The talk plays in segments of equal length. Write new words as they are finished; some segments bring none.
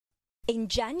In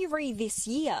January this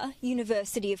year,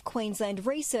 University of Queensland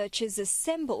researchers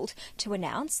assembled to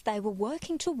announce they were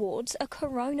working towards a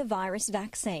coronavirus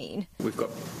vaccine. We've got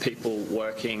people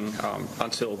working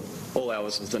until all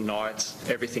hours of the night.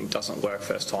 Everything doesn't work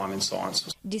first time in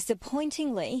science.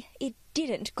 Disappointingly, it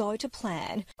didn't go to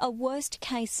plan. A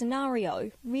worst-case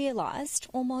scenario realised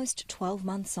almost 12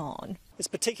 months on. It's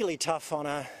particularly tough on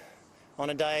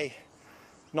a day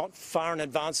not far in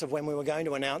advance of when we were going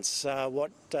to announce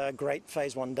what great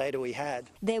Phase 1 data we had.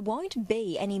 There won't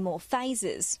be any more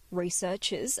phases.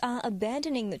 Researchers are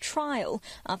abandoning the trial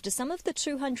after some of the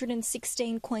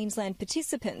 216 Queensland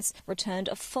participants returned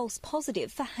a false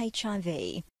positive for HIV.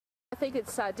 I think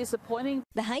it's disappointing.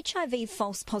 The HIV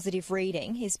false positive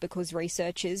reading is because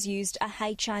researchers used a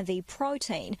HIV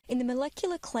protein in the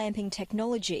molecular clamping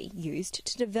technology used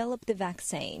to develop the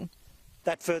vaccine.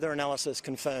 That further analysis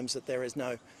confirms that there is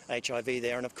no HIV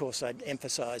there, and of course I'd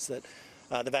emphasise that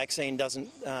the vaccine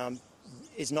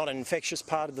is not an infectious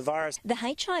part of the virus. The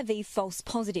HIV false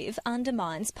positive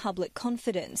undermines public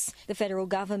confidence. The federal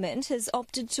government has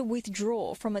opted to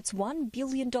withdraw from its $1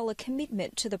 billion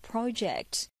commitment to the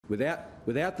project. Without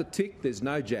the tick, there's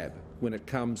no jab when it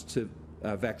comes to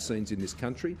vaccines in this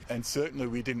country. And certainly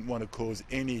we didn't want to cause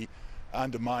any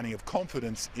undermining of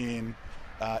confidence in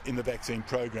the vaccine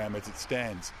program as it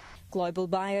stands. Global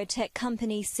biotech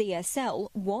company CSL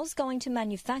was going to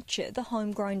manufacture the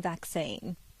homegrown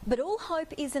vaccine. But all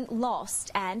hope isn't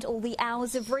lost, and all the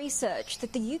hours of research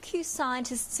that the UQ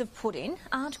scientists have put in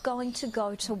aren't going to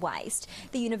go to waste.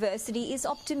 The university is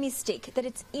optimistic that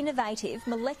its innovative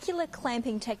molecular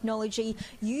clamping technology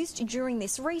used during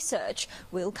this research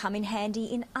will come in handy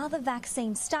in other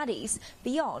vaccine studies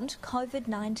beyond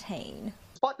COVID-19.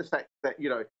 Despite the fact that,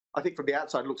 I think from the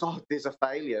outside it looks, there's a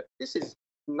failure. This is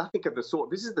nothing of the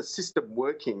sort. This is the system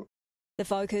working. The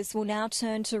focus will now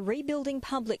turn to rebuilding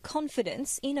public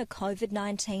confidence in a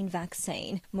COVID-19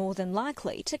 vaccine, more than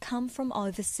likely to come from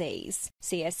overseas.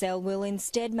 CSL will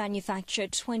instead manufacture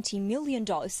 20 million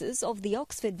doses of the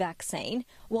Oxford vaccine,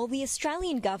 while the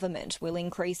Australian government will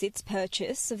increase its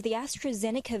purchase of the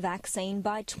AstraZeneca vaccine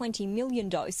by 20 million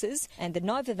doses and the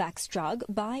Novavax drug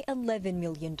by 11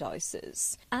 million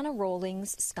doses. Anna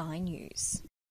Rawlings, Sky News.